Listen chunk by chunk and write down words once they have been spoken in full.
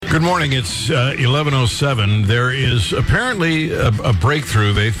Good morning. It's 11:07. There is apparently a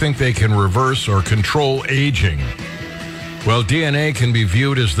breakthrough. They think they can reverse or control aging. Well, DNA can be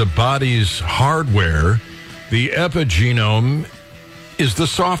viewed as the body's hardware. The epigenome is the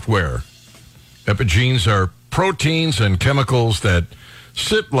software. Epigenes are proteins and chemicals that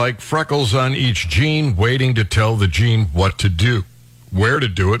sit like freckles on each gene, waiting to tell the gene what to do, where to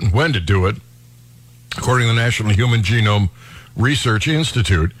do it, and when to do it. According to the National Human Genome Research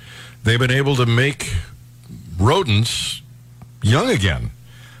Institute, they've been able to make rodents young again.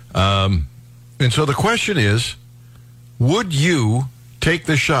 And so the question is, would you take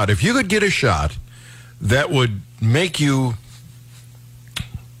the shot? If you could get a shot that would make you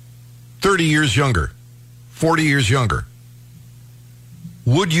 30 years younger, 40 years younger,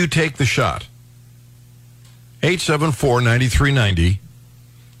 would you take the shot? 874-9390,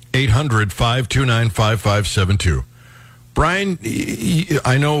 800-529-5572. Brian,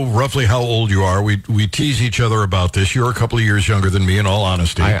 I know roughly how old you are. We tease each other about this. You're a couple of years younger than me, in all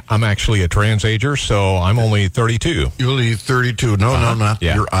honesty. I'm actually a transager, so I'm only 32. You're only 32. No, not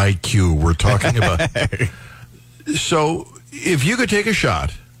your IQ. We're talking about. So, if you could take a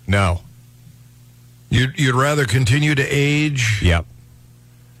shot. No. You'd rather continue to age? Yep.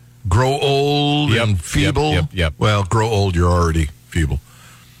 Grow old and feeble? Yep. Well, grow old, you're already feeble.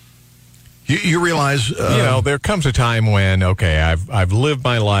 You realize... there comes a time when, okay, I've lived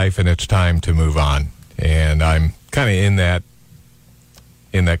my life and it's time to move on. And I'm kind of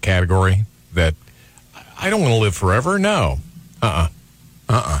in that category that I don't want to live forever. No.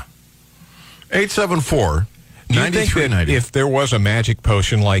 874 Do you think that if there was a magic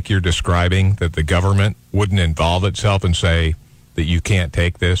potion like you're describing, that the government wouldn't involve itself and say that you can't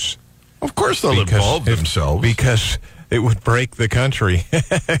take this? Of course they'll involve themselves. Because it would break the country.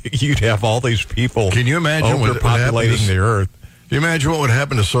 You'd have all these people. Can you imagine overpopulating the earth? Can you imagine what would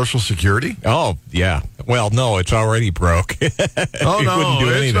happen to Social Security? Oh, yeah. Well, no, it's already broke. Oh, no,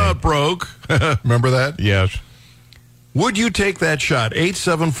 it's not broke. Remember that? Yes. Would you take that shot?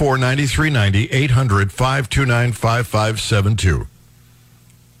 874-9390, 800-529-5572.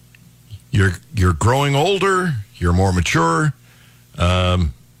 You're growing older. You're more mature.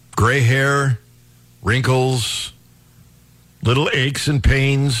 Gray hair, wrinkles, little aches and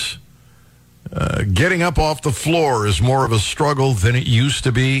pains. Getting up off the floor is more of a struggle than it used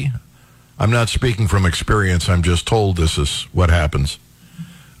to be. I'm not speaking from experience. I'm just told this is what happens.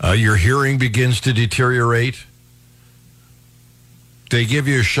 Your hearing begins to deteriorate. They give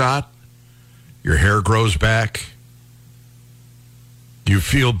you a shot. Your hair grows back. You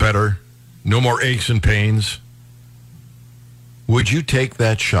feel better. No more aches and pains. Would you take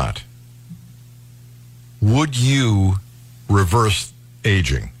that shot? Would you reverse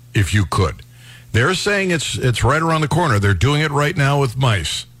aging if you could? They're saying it's right around the corner. They're doing it right now with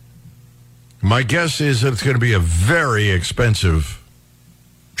mice. My guess is that it's going to be a very expensive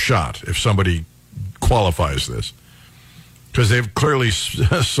shot if somebody qualifies this, because they've clearly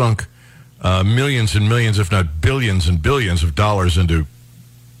sunk millions and millions, if not billions and billions of dollars into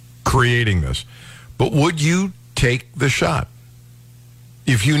creating this. But would you take the shot?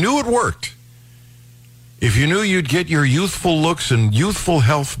 If you knew it worked, if you knew you'd get your youthful looks and youthful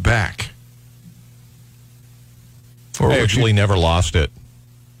health back. I actually never lost it.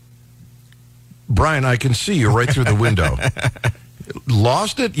 Brian, I can see you right through the window.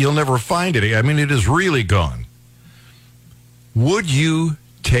 Lost it? You'll never find it. I mean, it is really gone. Would you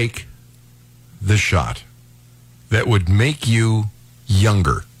take the shot that would make you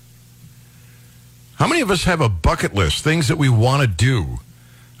younger? How many of us have a bucket list, things that we want to do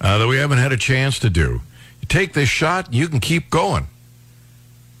that we haven't had a chance to do? You take this shot, you can keep going.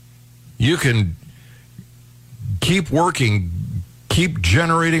 You can keep working, keep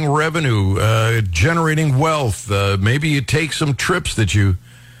generating revenue, generating wealth. Maybe you take some trips that you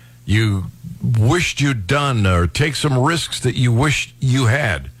wished you'd done, or take some risks that you wished you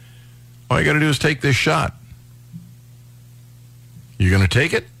had. All you got to do is take this shot. You going to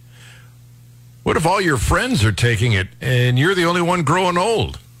take it? What if all your friends are taking it and you're the only one growing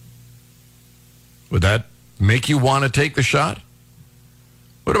old? Would that make you want to take the shot?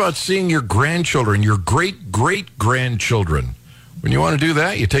 What about seeing your grandchildren, your great-great-grandchildren? When you want to do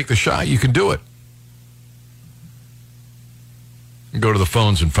that, you take the shot, you can do it. Go to the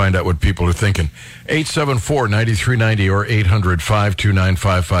phones and find out what people are thinking. 874-9390 or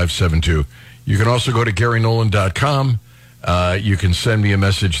 800-529-5572. You can also go to GaryNolan.com. You can send me a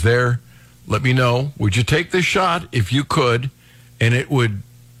message there. Let me know, would you take this shot if you could, and it would,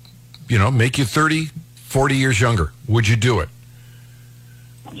 make you 30, 40 years younger? Would you do it?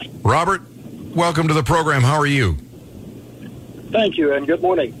 Robert, welcome to the program. How are you? Thank you, and good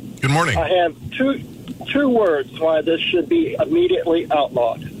morning. Good morning. I have two words why this should be immediately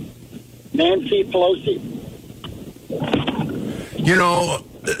outlawed. Nancy Pelosi. You know,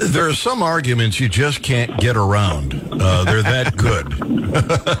 there are some arguments you just can't get around. They're that good.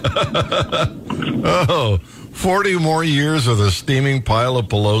 40 more years of the steaming pile of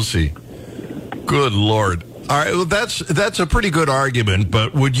Pelosi. Good Lord. All right, well, that's a pretty good argument,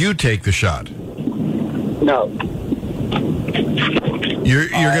 but would you take the shot? No. You're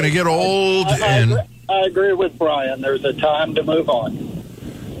going to get old and... I agree with Brian. There's a time to move on.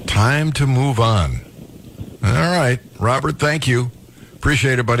 Time to move on. All right. Robert, thank you.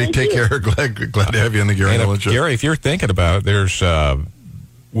 Appreciate it, buddy. Take care. Glad to have you on the Gary Nolan Show. Gary, if you're thinking about it, there's...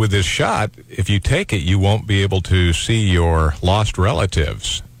 with this shot, if you take it, you won't be able to see your lost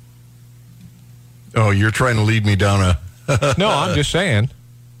relatives. Oh, you're trying to lead me down a... No, I'm just saying.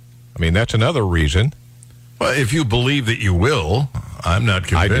 I mean, that's another reason. Well, if you believe that you will, I'm not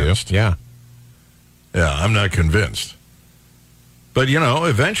convinced. I do, yeah. Yeah, I'm not convinced. But,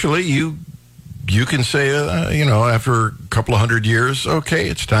 eventually you can say, after a couple of 100 years, okay,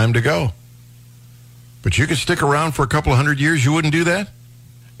 it's time to go. But you could stick around for a couple of 100 years, you wouldn't do that?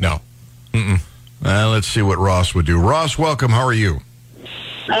 No. Let's see what Ross would do. Ross, welcome. How are you?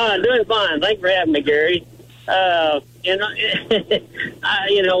 Doing fine. Thanks for having me, Gary. As soon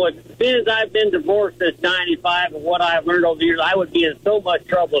as I've been divorced since 95 and what I've learned over the years, I would be in so much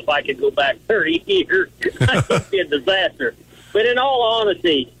trouble if I could go back 30 years. It would be a disaster. But in all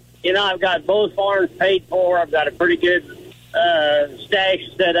honesty, I've got both farms paid for. I've got a pretty good stash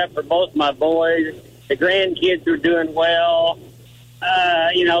set up for both my boys. The grandkids are doing well.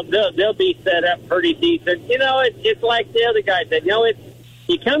 They'll be set up pretty decent. It's like the other guy said.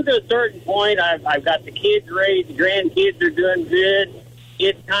 You come to a certain point. I've got the kids raised. The grandkids are doing good.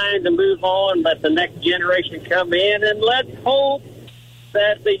 It's time to move on, let the next generation come in, and let's hope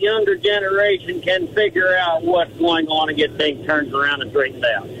that the younger generation can figure out what's going on and get things turned around and straightened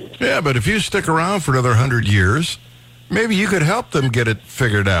out. Yeah, but if you stick around for another 100 years, maybe you could help them get it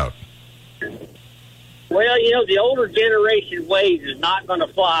figured out. Well, the older generation ways is not going to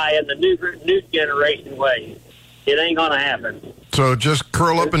fly in the new generation ways. It ain't going to happen. So just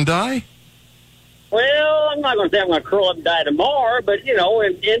curl up and die? Well, I'm not going to say I'm going to curl up and die tomorrow, but, in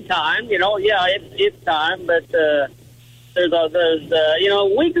time, it's time. But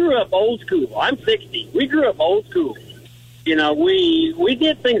we grew up old school. I'm 60. We grew up old school. We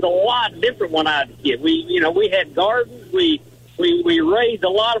did things a lot different when I was a kid. We had gardens. We raised a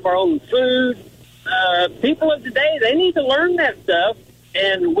lot of our own food. People of today, they need to learn that stuff.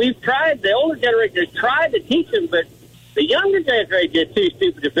 And the older generation has tried to teach them, but the younger generation is too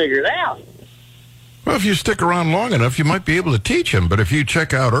stupid to figure it out. Well, if you stick around long enough, you might be able to teach them. But if you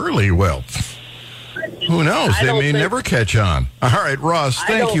check out early, well, who knows? They may never catch on. All right, Ross,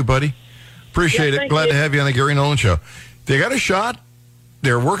 thank you, buddy. Appreciate it. Glad to have you on the Gary Nolan Show. They got a shot.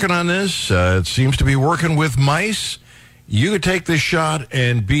 They're working on this. It seems to be working with mice. You could take this shot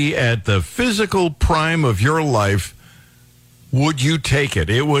and be at the physical prime of your life. Would you take it?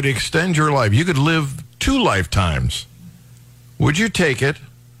 It would extend your life. You could live 2 lifetimes. Would you take it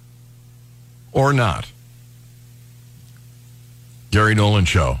or not? Gary Nolan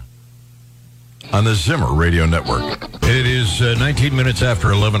Show on the Zimmer Radio Network. It is 19 minutes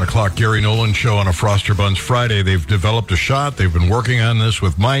after 11 o'clock. Gary Nolan Show on a Froster Buns Friday. They've developed a shot. They've been working on this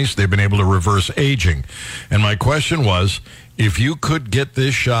with mice. They've been able to reverse aging. And my question was, if you could get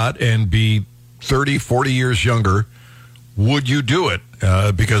this shot and be 30, 40 years younger, would you do it?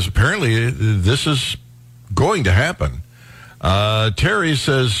 Because apparently this is going to happen. Terry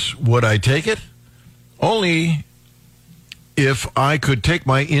says, would I take it? Only if I could take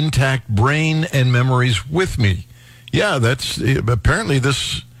my intact brain and memories with me. Yeah, that's apparently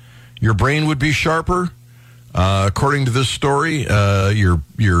your brain would be sharper. According to this story,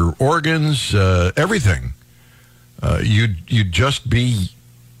 your organs, everything. You'd just be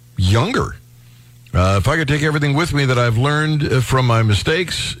younger. If I could take everything with me that I've learned from my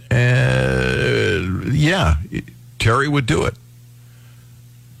mistakes, yeah, Terry would do it.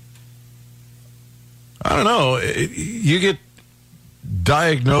 I don't know. You get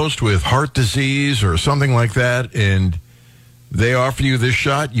diagnosed with heart disease or something like that, and they offer you this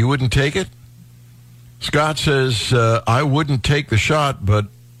shot, you wouldn't take it? Scott says, I wouldn't take the shot, but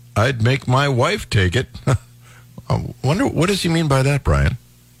I'd make my wife take it. I wonder, what does he mean by that, Brian?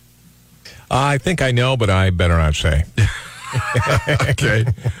 I think I know, but I better not say. Okay.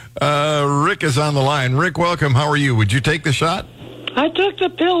 Rick is on the line. Rick, welcome. How are you? Would you take the shot? I took the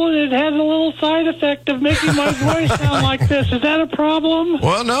pill and it had a little side effect of making my voice sound like this. Is that a problem?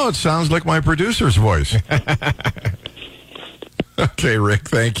 Well, no, it sounds like my producer's voice. Okay, Rick,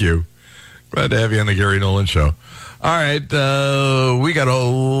 thank you. Glad to have you on the Gary Nolan Show. All right, we got a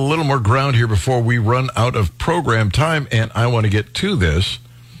little more ground here before we run out of program time, and I want to get to this.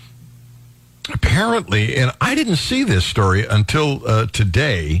 Apparently, and I didn't see this story until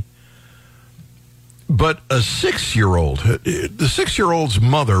today, but the 6-year-old's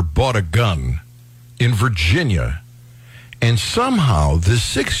mother bought a gun in Virginia, and somehow the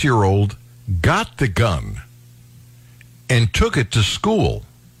 6-year-old got the gun and took it to school.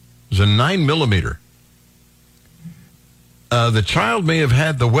 It was a 9mm. The child may have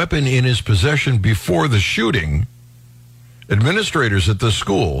had the weapon in his possession before the shooting. Administrators at the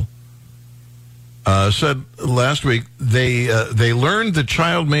school said last week they learned the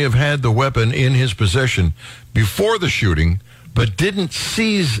child may have had the weapon in his possession before the shooting, but didn't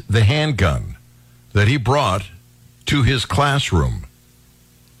seize the handgun that he brought to his classroom.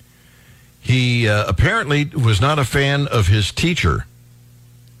 He apparently was not a fan of his teacher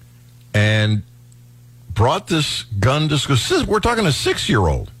and brought this gun to school. We're talking a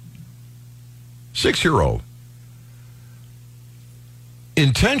 6-year-old. 6-year-old.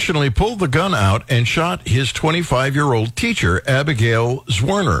 Intentionally pulled the gun out and shot his 25-year-old teacher, Abigail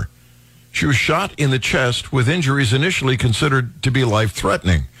Zwerner. She was shot in the chest with injuries initially considered to be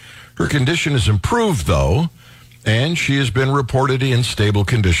life-threatening. Her condition has improved, though, and she has been reported in stable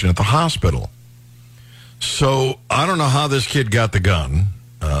condition at the hospital. So I don't know how this kid got the gun.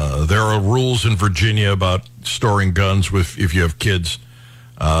 There are rules in Virginia about storing guns if you have kids,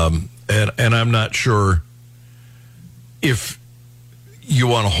 and I'm not sure if you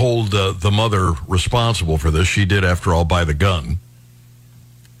want to hold the mother responsible for this. She did, after all, buy the gun.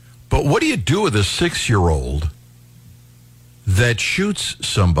 But what do you do with a 6-year-old that shoots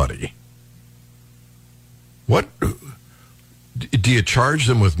somebody? What do you charge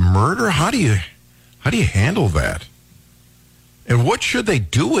them with murder? How do you handle that? And what should they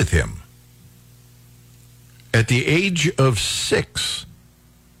do with him? At the age of 6,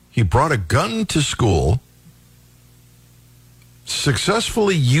 he brought a gun to school,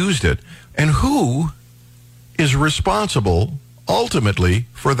 successfully used it, and who is responsible ultimately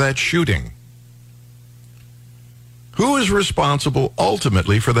for that shooting? Who is responsible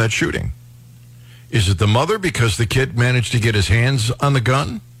ultimately for that shooting? Is it the mother because the kid managed to get his hands on the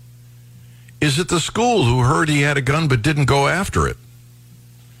gun? Is it the school who heard he had a gun but didn't go after it?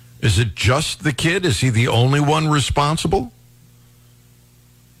 Is it just the kid? Is he the only one responsible?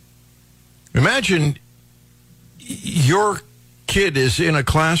 Imagine your kid is in a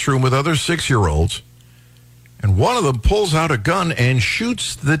classroom with other 6-year-olds, and one of them pulls out a gun and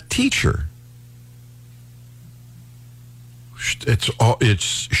shoots the teacher.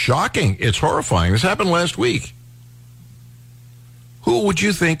 It's shocking. It's horrifying. This happened last week. Who would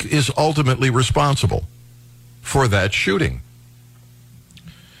you think is ultimately responsible for that shooting?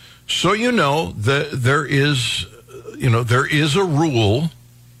 So there is a rule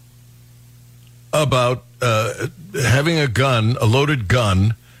about having a gun, a loaded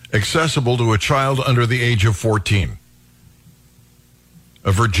gun, accessible to a child under the age of 14.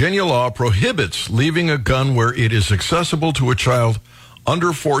 A Virginia law prohibits leaving a gun where it is accessible to a child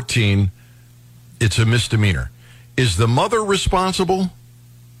under 14. It's a misdemeanor. Is the mother responsible?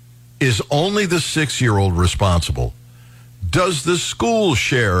 Is only the 6-year-old responsible? Does the school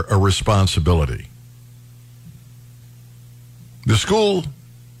share a responsibility? The school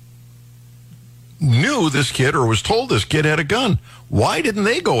knew this kid or was told this kid had a gun. Why didn't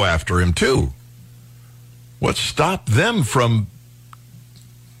they go after him too? What stopped them from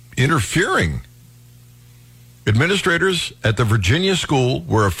interfering? Administrators at the Virginia school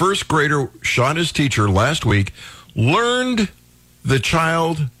where a first grader shot his teacher last week learned the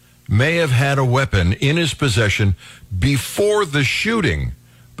child may have had a weapon in his possession before the shooting,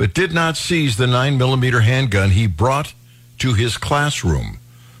 but did not seize the 9mm handgun he brought to his classroom.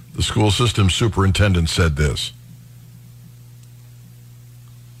 The school system superintendent said this.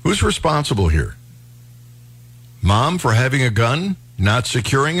 Who's responsible here? Mom for having a gun, not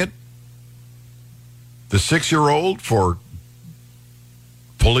securing it? The 6-year-old for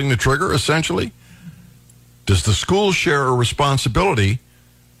pulling the trigger, essentially? Does the school share a responsibility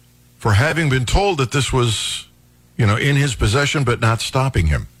for having been told that this was, in his possession, but not stopping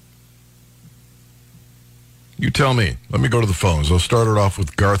him? You tell me. Let me go to the phones. I'll start it off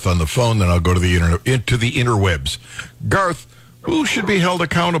with Garth on the phone, then I'll go to the interwebs. Garth, who should be held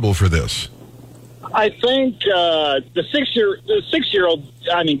accountable for this? I think the 6-year-old,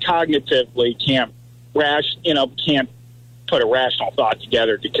 cognitively can't put a rational thought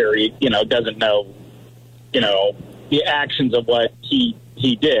together to carry, doesn't know, the actions of what he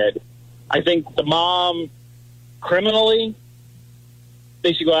did. I think the mom criminally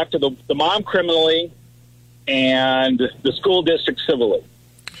they should go after the mom criminally and the school district civilly.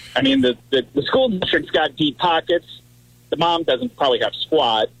 I mean, the school district's got deep pockets. The mom doesn't probably have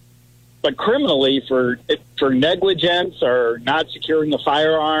squat. But criminally, for negligence or not securing a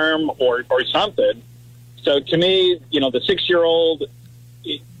firearm or something. So to me, the 6-year-old,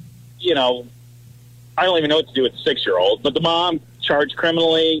 I don't even know what to do with the 6-year-old. But the mom charged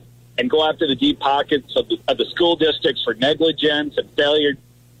criminally and go after the deep pockets of the school districts for negligence and failure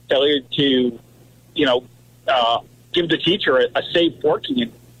to, give the teacher a safe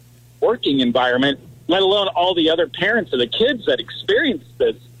working environment, let alone all the other parents of the kids that experience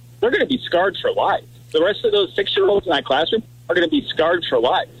this. They're going to be scarred for life. The rest of those 6-year-olds in that classroom are going to be scarred for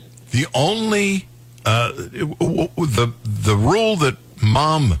life. The only the rule that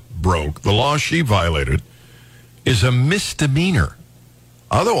mom broke, the law she violated, is a misdemeanor.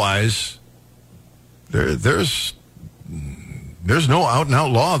 Otherwise, there's no out and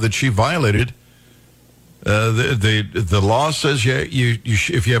out law that she violated. The law says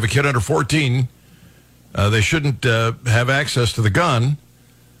if you have a kid under 14, they shouldn't have access to the gun.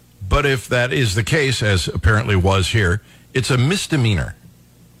 But if that is the case, as apparently was here, it's a misdemeanor.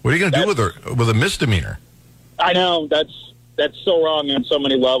 What are you going to do with a misdemeanor? I know that's so wrong on so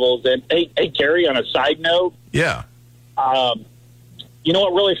many levels. And hey, Gary, on a side note, yeah, you know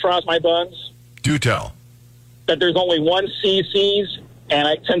what really frosts my buns? Do tell. That there's only one CC's, and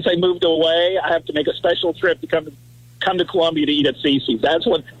since I moved away, I have to make a special trip to come to Columbia to eat at CC's. That's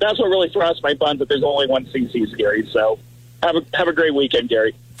what really frosts my buns. That there's only one CC's, Gary. So have a great weekend,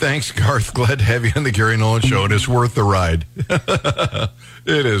 Gary. Thanks, Garth. Glad to have you on the Gary Nolan Show. It is worth the ride.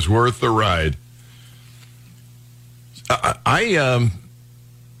 It is worth the ride.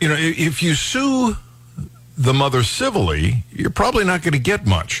 If you sue the mother civilly, you're probably not going to get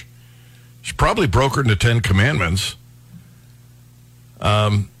much. She's probably brokered the 10 Commandments.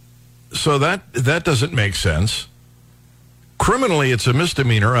 So that doesn't make sense. Criminally, it's a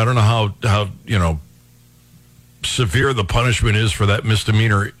misdemeanor. I don't know how severe the punishment is for that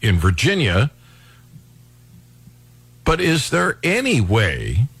misdemeanor in Virginia. But is there any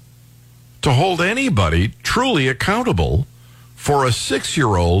way to hold anybody truly accountable for a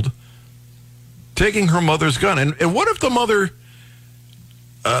 6-year-old taking her mother's gun? And what if the mother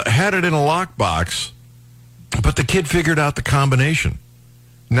had it in a lockbox, but the kid figured out the combination?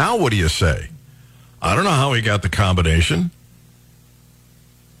 Now what do you say? I don't know how he got the combination.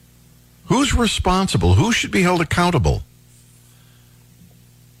 Who's responsible? Who should be held accountable?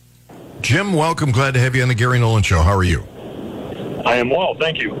 Jim, welcome. Glad to have you on the Gary Nolan Show. How are you? I am well,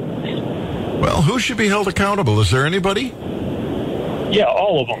 thank you. Well, who should be held accountable? Is there anybody? Yeah,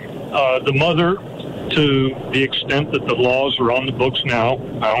 all of them. The mother, to the extent that the laws are on the books now,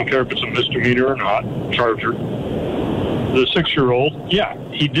 I don't care if it's a misdemeanor or not, charge her. The 6-year-old, yeah,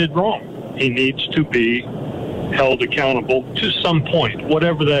 he did wrong. He needs to be held accountable to some point,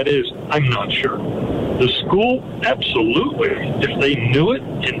 whatever that is. I'm not sure. The school, absolutely. If they knew it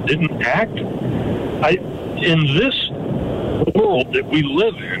and didn't act, in this world that we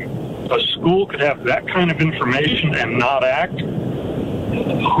live in, a school could have that kind of information and not act.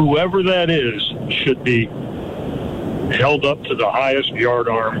 Whoever that is should be held up to the highest yard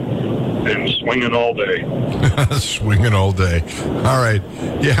arm and swinging all day. Swinging all day. All right.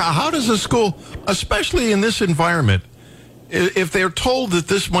 Yeah. How does a school, especially in this environment, if they're told that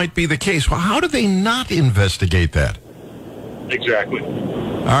this might be the case, well, how do they not investigate that? Exactly.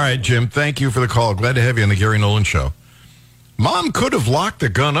 All right, Jim. Thank you for the call. Glad to have you on the Gary Nolan Show. Mom could have locked the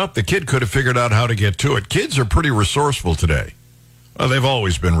gun up. The kid could have figured out how to get to it. Kids are pretty resourceful today. Well, they've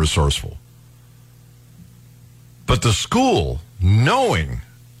always been resourceful. But the school, knowing,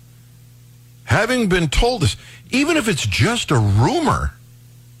 having been told this, even if it's just a rumor,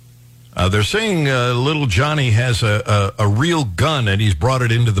 they're saying little Johnny has a real gun and he's brought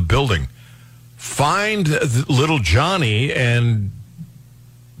it into the building. Find little Johnny and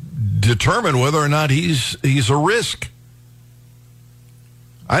determine whether or not he's a risk.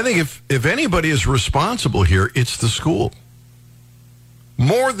 I think if anybody is responsible here, it's the school.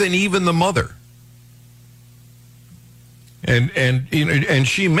 More than even the mother. And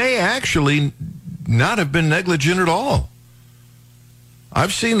she may actually not have been negligent at all.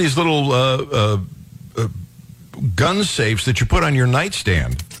 I've seen these little gun safes that you put on your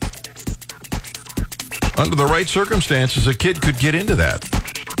nightstand. Under the right circumstances, a kid could get into that.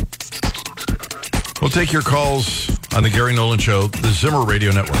 We'll take your calls on the Gary Nolan Show, the Zimmer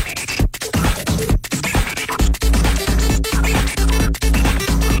Radio Network.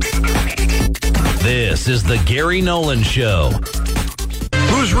 This is the Gary Nolan Show.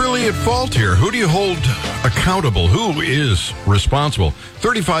 Who's really at fault here? Who do you hold accountable? Who is responsible?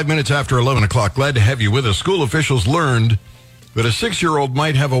 35 minutes after 11 o'clock. Glad to have you with us. School officials learned that a 6-year-old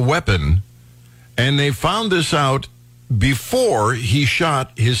might have a weapon, and they found this out before he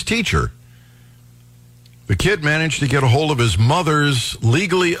shot his teacher. The kid managed to get a hold of his mother's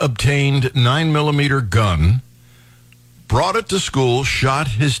legally obtained 9mm gun, brought it to school, shot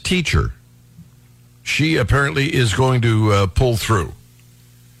his teacher. She apparently is going to pull through.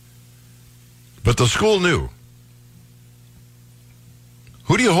 But the school knew.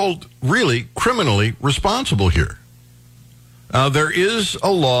 Who do you hold really criminally responsible here? There is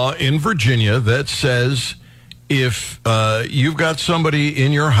a law in Virginia that says if you've got somebody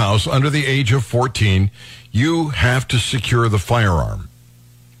in your house under the age of 14, you have to secure the firearm.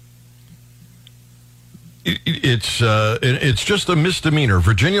 It's just a misdemeanor.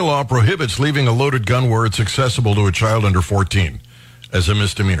 Virginia law prohibits leaving a loaded gun where it's accessible to a child under 14 as a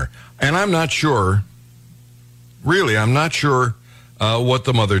misdemeanor. And I'm not sure, really, what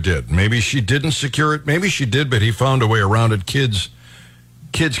the mother did. Maybe she didn't secure it. Maybe she did, but he found a way around it. Kids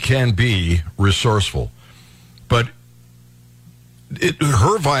can be resourceful. But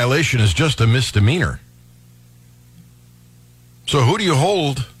her violation is just a misdemeanor. So who do you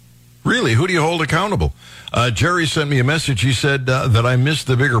hold accountable? Jerry sent me a message. He said that I missed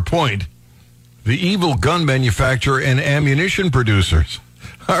the bigger point. The evil gun manufacturer and ammunition producers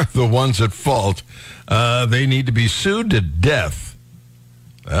are the ones at fault. They need to be sued to death.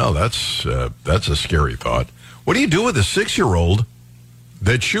 Well, that's a scary thought. What do you do with a 6-year-old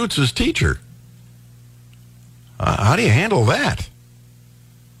that shoots his teacher? How do you handle that?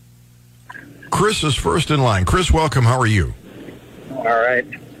 Chris is first in line. Chris, welcome. How are you? All right.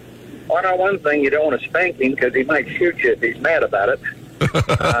 Well, now, one thing, you don't want to spank him because he might shoot you if he's mad about it.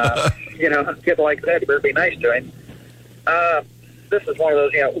 A kid like that, you better be nice to him. This is one of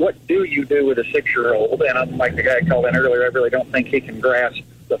those, what do you do with a 6-year-old? And I'm like the guy called in earlier, I really don't think he can grasp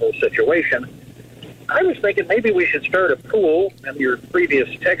the whole situation. I was thinking maybe we should start a pool, and your previous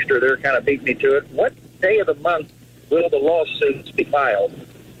texter there kind of beat me to it. What day of the month will the lawsuits be filed?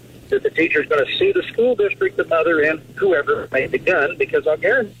 That the teacher's going to sue the school district, the mother, and whoever made the gun, because I'll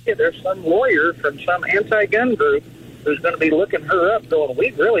guarantee you there's some lawyer from some anti-gun group who's going to be looking her up going,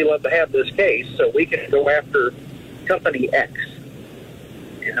 we'd really love to have this case so we can go after Company X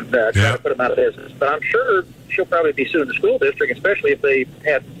and try to put them out of business. But I'm sure she'll probably be suing the school district, especially if they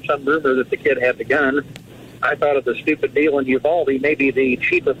had some rumor that the kid had the gun. I thought of the stupid deal in Uvalde. Maybe the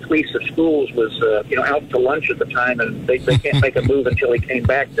chief of police of schools was, out to lunch at the time, and they can't make a move until he came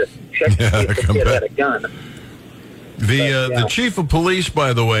back to check to see if the kid had a gun. The chief of police,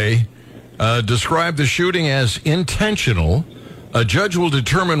 by the way, described the shooting as intentional. A judge will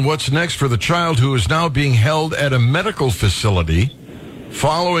determine what's next for the child who is now being held at a medical facility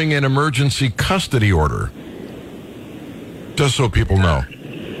following an emergency custody order. Just so people know.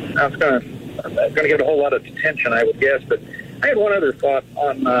 I'm going to get a whole lot of attention, I would guess. But I had one other thought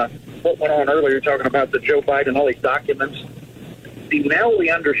on what went on earlier, talking about the Joe Biden, all these documents. See, now we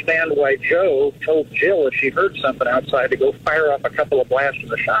understand why Joe told Jill if she heard something outside to go fire off a couple of blasts from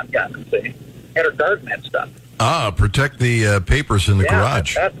the shotgun. See, had her guard meds done. Protect the papers in the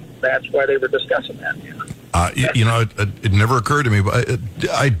garage. That's why they were discussing that. It never occurred to me, but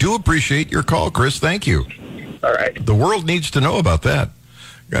I do appreciate your call, Chris. Thank you. All right. The world needs to know about that.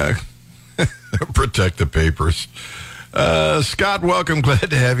 Protect the papers. Scott, welcome. Glad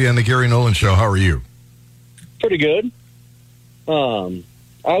to have you on the Gary Nolan Show. How are you? Pretty good. I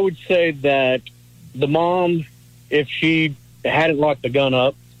would say that the mom, if she hadn't locked the gun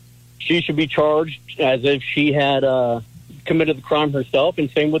up, she should be charged as if she had committed the crime herself,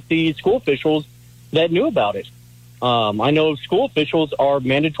 and same with the school officials that knew about it. I know school officials are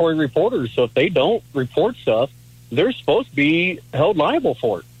mandatory reporters, so if they don't report stuff, they're supposed to be held liable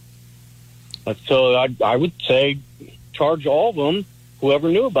for it. So I would say charge all of them, whoever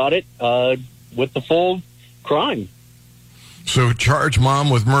knew about it, with the full crime. So charge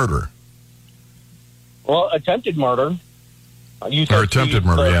mom with murder? Well, attempted murder. Or attempted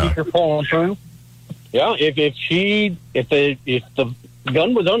murder, yeah. Falling through. Yeah, if the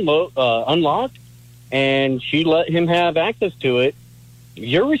gun was unlocked and she let him have access to it,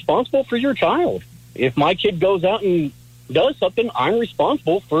 you're responsible for your child. If my kid goes out and does something, I'm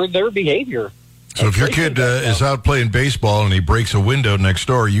responsible for their behavior. So if your kid is out playing baseball and he breaks a window next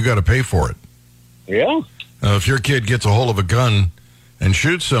door, you got to pay for it. Yeah. If your kid gets a hold of a gun and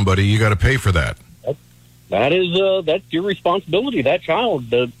shoots somebody, you got to pay for that. That's your responsibility. That child,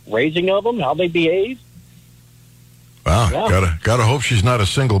 the raising of them, how they behave. Wow, yeah. Gotta hope she's not a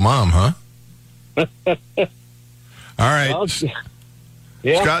single mom, huh? All right,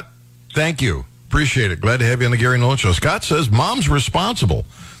 yeah. Scott. Thank you. Appreciate it. Glad to have you on the Gary Nolan Show. Scott says mom's responsible.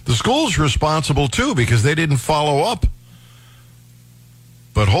 The school's responsible, too, because they didn't follow up.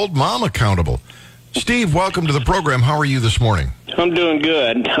 But hold mom accountable. Steve, welcome to the program. How are you this morning? I'm doing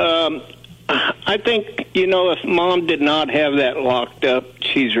good. I think, if mom did not have that locked up,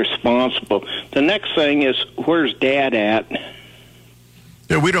 she's responsible. The next thing is, where's dad at?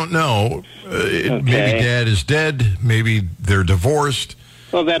 Yeah, we don't know. Maybe dad is dead. Maybe they're divorced.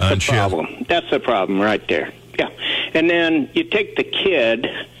 Well, that's a problem. That's a problem right there. Yeah. And then you take the kid.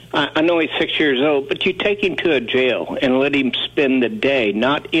 I know he's 6 years old, but you take him to a jail and let him spend the day,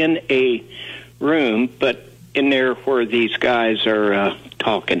 not in a room, but in there where these guys are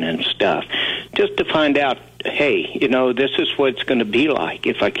talking and stuff, just to find out, hey, this is what it's going to be like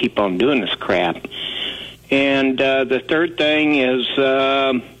if I keep on doing this crap. And the third thing is,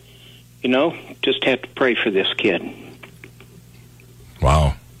 just have to pray for this kid.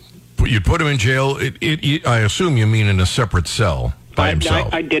 Wow. You put him in jail, I assume you mean in a separate cell by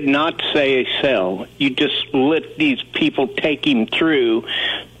himself. I did not say a cell. You just let these people take him through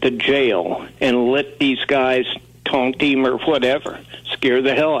the jail and let these guys taunt him or whatever, scare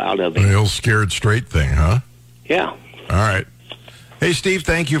the hell out of him. The old scared straight thing, huh? Yeah. All right. Hey, Steve,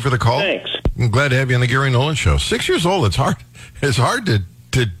 thank you for the call. Thanks. I'm glad to have you on the Gary Nolan Show. 6 years old, it's hard to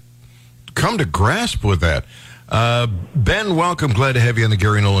come to grasp with that. Ben, welcome. Glad to have you on the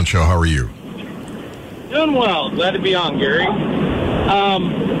Gary Nolan Show. How are you? Doing well. Glad to be on, Gary.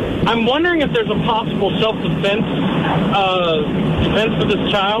 I'm wondering if there's a possible self-defense defense for this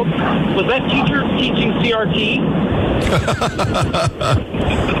child. Was that teacher teaching CRT?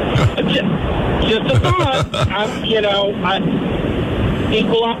 Just a thought.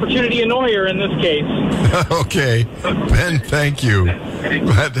 Equal opportunity annoyer in this case. Okay. Ben, thank you.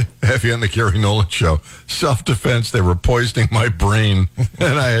 Glad to have you on the Gary Nolan Show. Self-defense, they were poisoning my brain,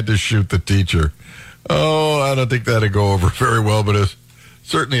 and I had to shoot the teacher. Oh, I don't think that'd go over very well, but it's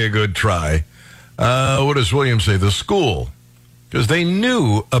certainly a good try. What does William say? The school. Because they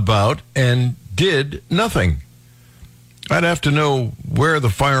knew about and did nothing. I'd have to know where the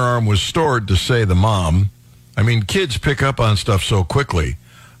firearm was stored to say the mom. I mean, kids pick up on stuff so quickly.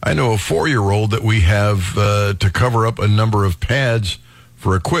 I know a 4-year-old that we have to cover up a number of pads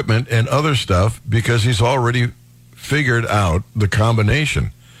for equipment and other stuff because he's already figured out the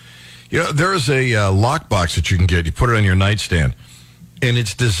combination. There's a lockbox that you can get. You put it on your nightstand, and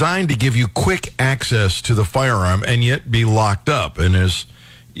it's designed to give you quick access to the firearm and yet be locked up. And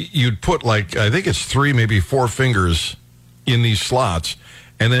you'd put I think it's 3, maybe 4 fingers in these slots.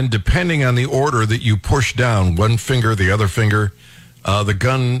 And then depending on the order that you push down, one finger, the other finger, the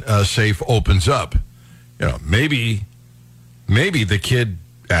gun safe opens up. Maybe the kid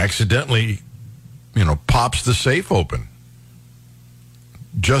accidentally, pops the safe open.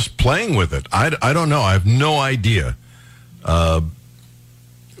 Just playing with it. I don't know. I have no idea. But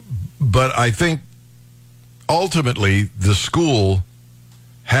I think ultimately the school,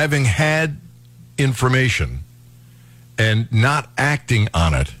 having had information and not acting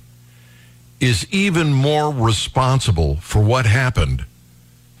on it, is even more responsible for what happened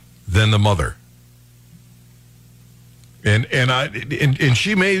than the mother. And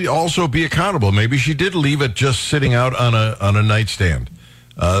she may also be accountable. Maybe she did leave it just sitting out on a nightstand.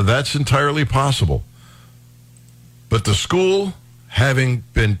 That's entirely possible. But the school, having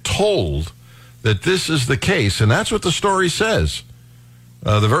been told that this is the case, and that's what the story says.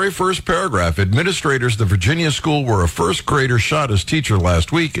 The very first paragraph, administrators at the Virginia school where a first grader shot his teacher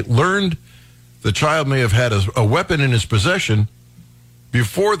last week learned the child may have had a weapon in his possession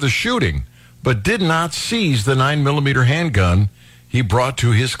before the shooting, but did not seize the 9mm handgun he brought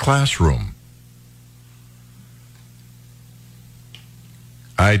to his classroom.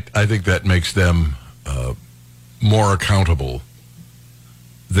 I think that makes them more accountable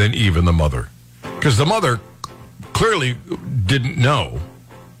than even the mother. Because the mother clearly didn't know.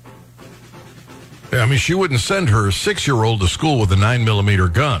 I mean, she wouldn't send her 6-year-old to school with a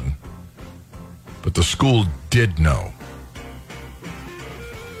 9mm gun. But the school did know.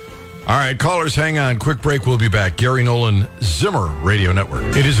 All right, callers, hang on. Quick break. We'll be back. Gary Nolan, Zimmer Radio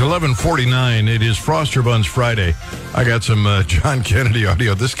Network. It is 11:49. It is Froster Buns Friday. I got some John Kennedy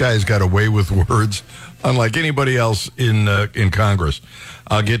audio. This guy's got a way with words, unlike anybody else in Congress.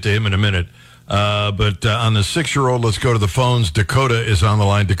 I'll get to him in a minute. But on the 6-year-old, let's go to the phones. Dakota is on the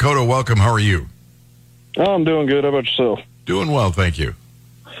line. Dakota, welcome. How are you? Oh, I'm doing good. How about yourself? Doing well, thank you.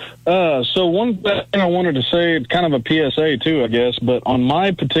 So one thing I wanted to say, kind of a PSA too, I guess, but on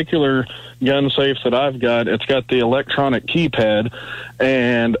my particular gun safe that I've got, it's got the electronic keypad,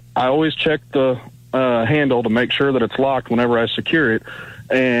 and I always check the handle to make sure that it's locked whenever I secure it.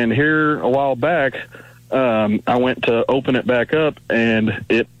 And here a while back, I went to open it back up, and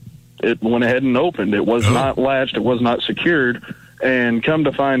it went ahead and opened. It was not latched. It was not secured. And come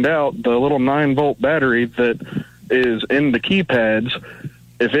to find out, the little 9-volt battery that is in the keypads,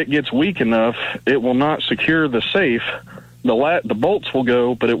 if it gets weak enough, it will not secure the safe. The bolts will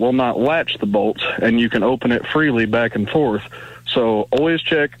go, but it will not latch the bolts, and you can open it freely back and forth. So always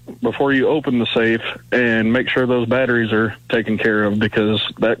check before you open the safe and make sure those batteries are taken care of, because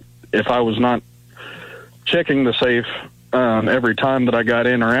if I was not checking the safe every time that I got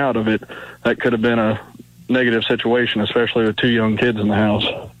in or out of it, that could have been a negative situation, especially with 2 young kids in the house.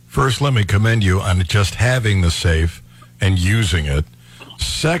 First, let me commend you on just having the safe and using it.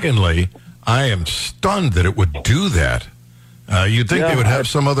 Secondly, I am stunned that it would do that. You'd think they would have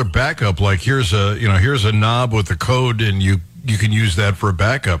some other backup, like here's a knob with a code, and you can use that for a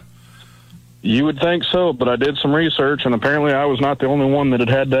backup. You would think so, but I did some research, and apparently I was not the only one that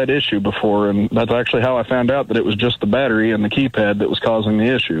had that issue before, and that's actually how I found out that it was just the battery and the keypad that was causing the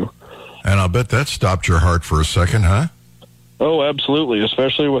issue. And I'll bet that stopped your heart for a second, huh? Oh, absolutely,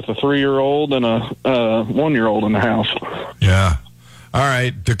 especially with a 3-year-old and a 1-year-old in the house. Yeah. All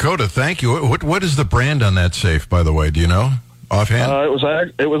right, Dakota, thank you. What is the brand on that safe, by the way? Do you know offhand?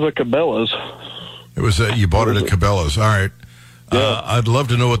 It was a Cabela's. It was you bought it at Cabela's. All right. Yeah. I'd love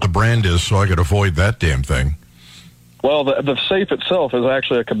to know what the brand is so I could avoid that damn thing. Well, the safe itself is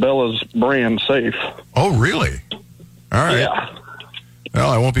actually a Cabela's brand safe. Oh, really? All right. Yeah. Well,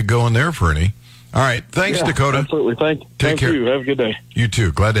 I won't be going there for any. All right. Thanks, Dakota. Absolutely. Thank care. you. Have a good day. You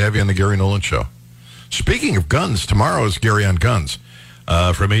too. Glad to have you on the Gary Nolan Show. Speaking of guns, tomorrow is Gary on Guns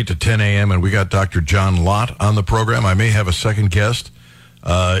from 8 to 10 a.m., and we got Dr. John Lott on the program. I may have a second guest.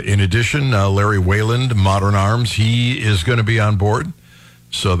 In addition, Larry Wayland, Modern Arms, he is going to be on board.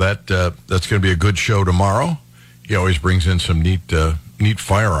 So that's going to be a good show tomorrow. He always brings in some neat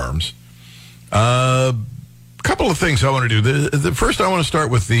firearms. Couple of things I want to do. The first, I want to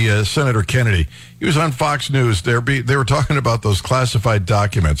start with the Senator Kennedy. He was on Fox News. They were talking about those classified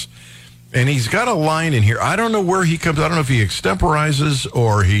documents, and he's got a line in here. I don't know where he comes. I don't know if he extemporizes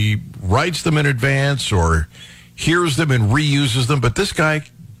or he writes them in advance or hears them and reuses them. But this guy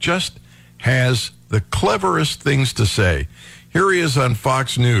just has the cleverest things to say. Here he is on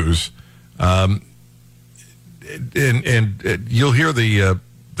Fox News, and you'll hear the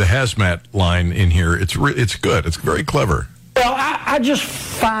hazmat line in here. It's good. It's very clever. Well, I just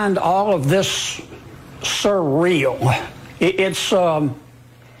find all of this surreal. It's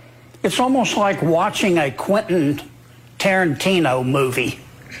almost like watching a Quentin Tarantino movie.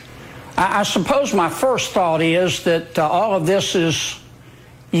 I suppose my first thought is that all of this is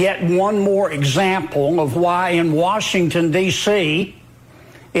yet one more example of why in Washington, D.C.,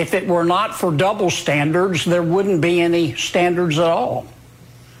 if it were not for double standards, there wouldn't be any standards at all.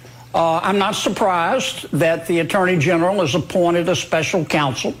 I'm not surprised that the Attorney General has appointed a special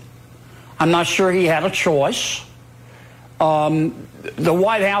counsel. I'm not sure he had a choice. The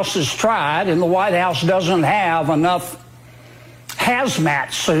White House has tried, and the White House doesn't have enough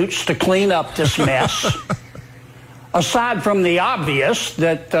hazmat suits to clean up this mess. Aside from the obvious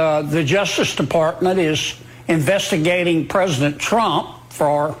that the Justice Department is investigating President Trump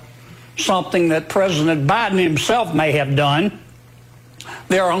for something that President Biden himself may have done,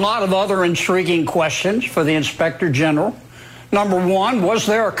 there are a lot of other intriguing questions for the Inspector General. Number one, was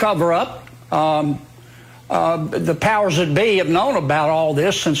there a cover-up? The powers that be have known about all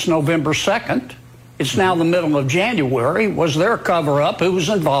this since November 2nd. It's now the middle of January. Was there a cover-up? Who was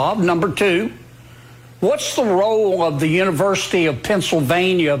involved? Number two, what's the role of the University of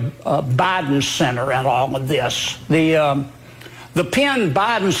Pennsylvania Biden Center in all of this? The Penn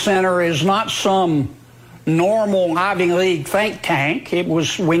Biden Center is not some normal Ivy League think tank.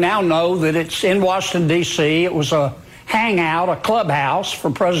 We now know that it's in Washington, D.C. It was a hangout, a clubhouse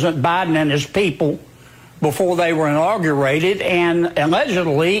for President Biden and his people before they were inaugurated, and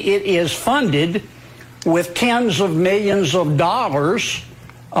allegedly it is funded with tens of millions of dollars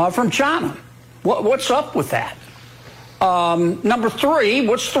from China. What's up with that? Number three,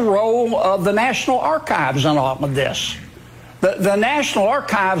 what's the role of the National Archives in all of this? The National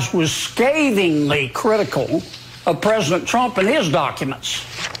Archives was scathingly critical of President Trump and his documents.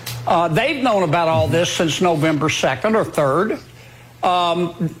 They've known about all this since November 2nd or 3rd.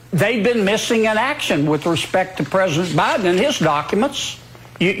 They've been missing in action with respect to President Biden and his documents.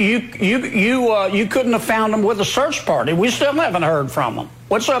 You couldn't have found them with a search party. We still haven't heard from them.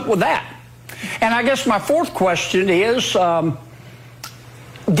 What's up with that? And I guess my fourth question is, did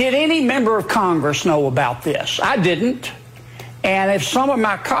any member of Congress know about this? I didn't. And if some of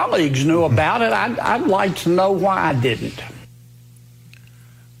my colleagues knew about it, I'd like to know why I didn't.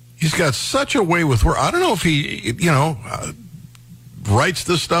 He's got such a way with words. I don't know if he, writes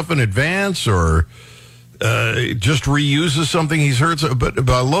this stuff in advance or just reuses something he's heard. But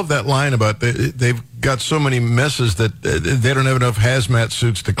I love that line about they've got so many messes that they don't have enough hazmat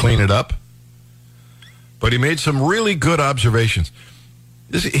suits to clean it up. But he made some really good observations.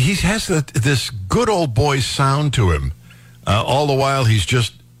 He has this good old boy sound to him. All the while, he's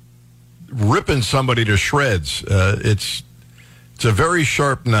just ripping somebody to shreds. It's a very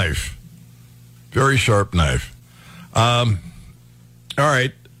sharp knife. Very sharp knife. All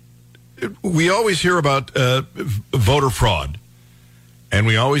right. We always hear about voter fraud, and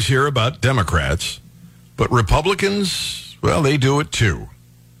we always hear about Democrats, but Republicans, well, they do it too.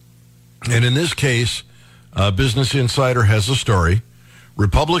 And in this case, Business Insider has a story.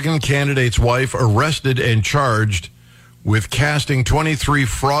 Republican candidate's wife arrested and charged with casting 23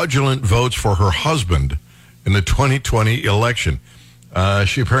 fraudulent votes for her husband in the 2020 election.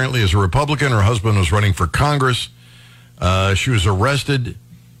 She apparently is a Republican. Her husband was running for Congress. She was arrested.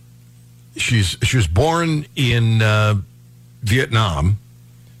 She was born in Vietnam.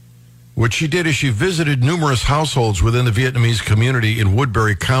 What she did is she visited numerous households within the Vietnamese community in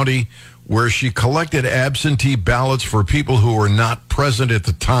Woodbury County, where she collected absentee ballots for people who were not present at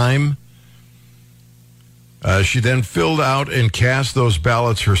the time. She then filled out and cast those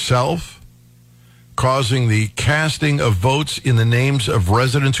ballots herself, causing the casting of votes in the names of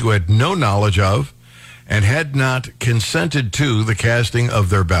residents who had no knowledge of and had not consented to the casting of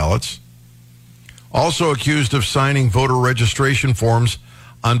their ballots. Also accused of signing voter registration forms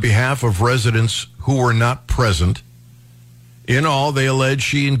on behalf of residents who were not present. In all, they allege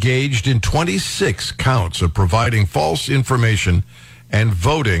she engaged in 26 counts of providing false information and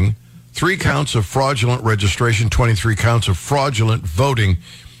voting, 3 counts of fraudulent registration, 23 counts of fraudulent voting,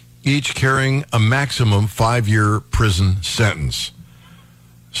 each carrying a maximum 5-year prison sentence.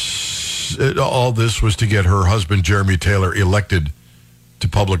 All this was to get her husband, Jeremy Taylor, elected to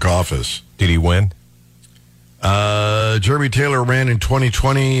public office. Did he win? Jeremy Taylor ran in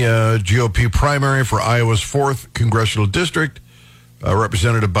 2020 GOP primary for Iowa's 4th congressional district,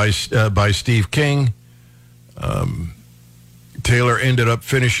 represented by Steve King. Taylor ended up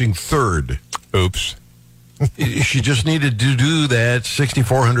finishing 3rd. Oops. She just needed to do that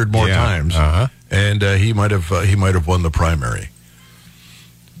 6,400 more times, and he might have won the primary.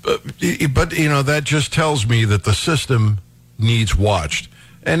 But that just tells me that the system needs watched,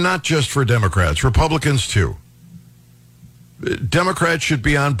 and not just for Democrats, Republicans too. Democrats should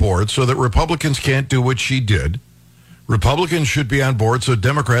be on board so that Republicans can't do what she did. Republicans should be on board so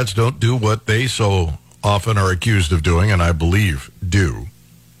Democrats don't do what they so often are accused of doing, and I believe do.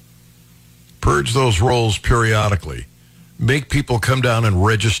 Purge those roles periodically. Make people come down and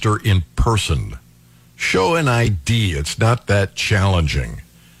register in person. Show an ID. It's not that challenging.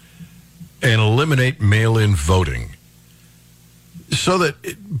 And eliminate mail-in voting so that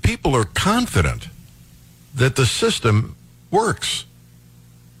people are confident that the system works.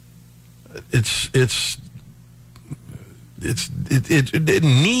 It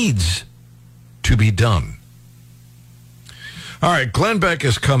needs to be done. All right, Glenn Beck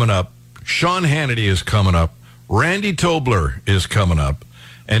is coming up. Sean Hannity is coming up. Randy Tobler is coming up.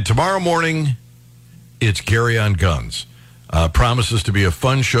 And tomorrow morning, it's Gary on Guns. Promises to be a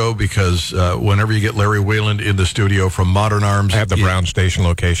fun show because whenever you get Larry Wayland in the studio from Modern Arms... At the Brown Station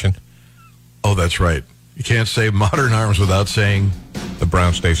location. Oh, that's right. You can't say Modern Arms without saying... the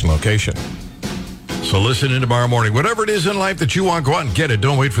Brown Station location. So listen in tomorrow morning. Whatever it is in life that you want, go out and get it.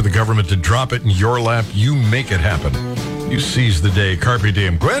 Don't wait for the government to drop it in your lap. You make it happen. You seize the day. Carpe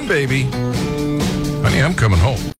diem. Gwen, baby. Honey, I'm coming home.